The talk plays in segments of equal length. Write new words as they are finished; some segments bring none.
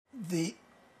the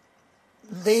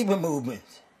labor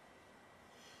movement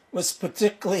was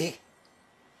particularly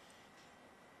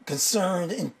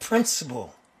concerned in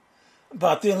principle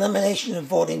about the elimination of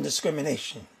voting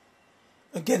discrimination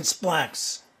against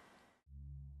blacks.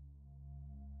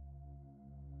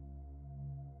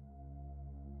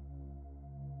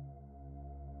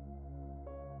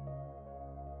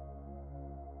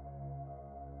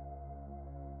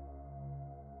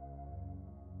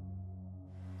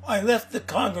 I left the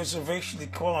Congress of Racial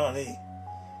Equality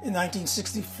in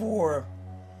 1964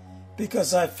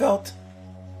 because I felt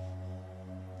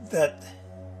that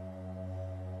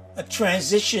a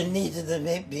transition needed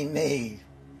to be made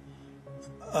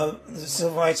of the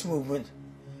civil rights movement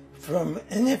from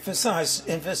an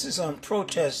emphasis on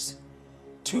protest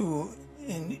to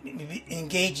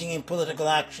engaging in political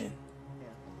action.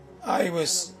 I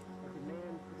was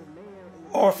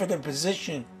offered a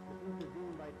position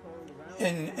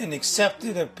and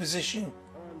accepted a position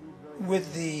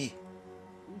with the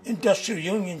Industrial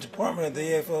Union Department of the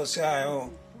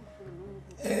AFL-CIO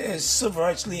as civil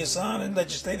rights liaison and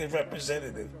legislative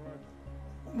representative.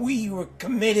 We were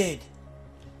committed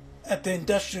at the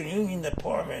Industrial Union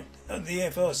Department of the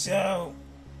AFL-CIO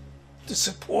to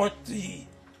support the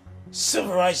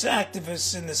civil rights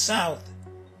activists in the South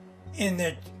in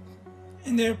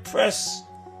their press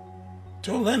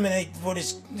to eliminate voter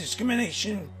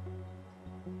discrimination.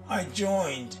 I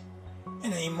joined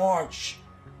in a march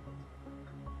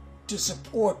to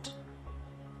support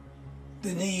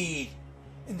the need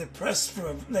in the press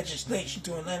for legislation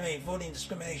to eliminate voting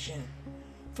discrimination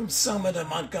from Selma to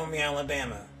Montgomery,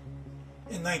 Alabama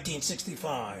in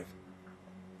 1965,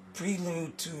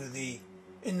 prelude to the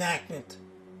enactment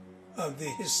of the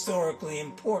historically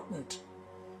important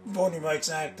Voting Rights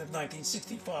Act of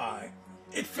 1965.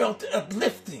 It felt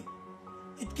uplifting.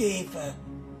 It gave a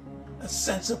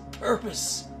sense of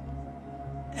purpose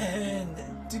and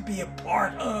to be a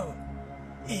part of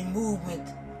a movement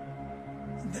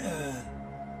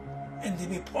and to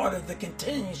be part of the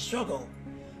continuing struggle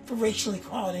for racial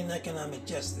equality and economic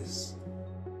justice.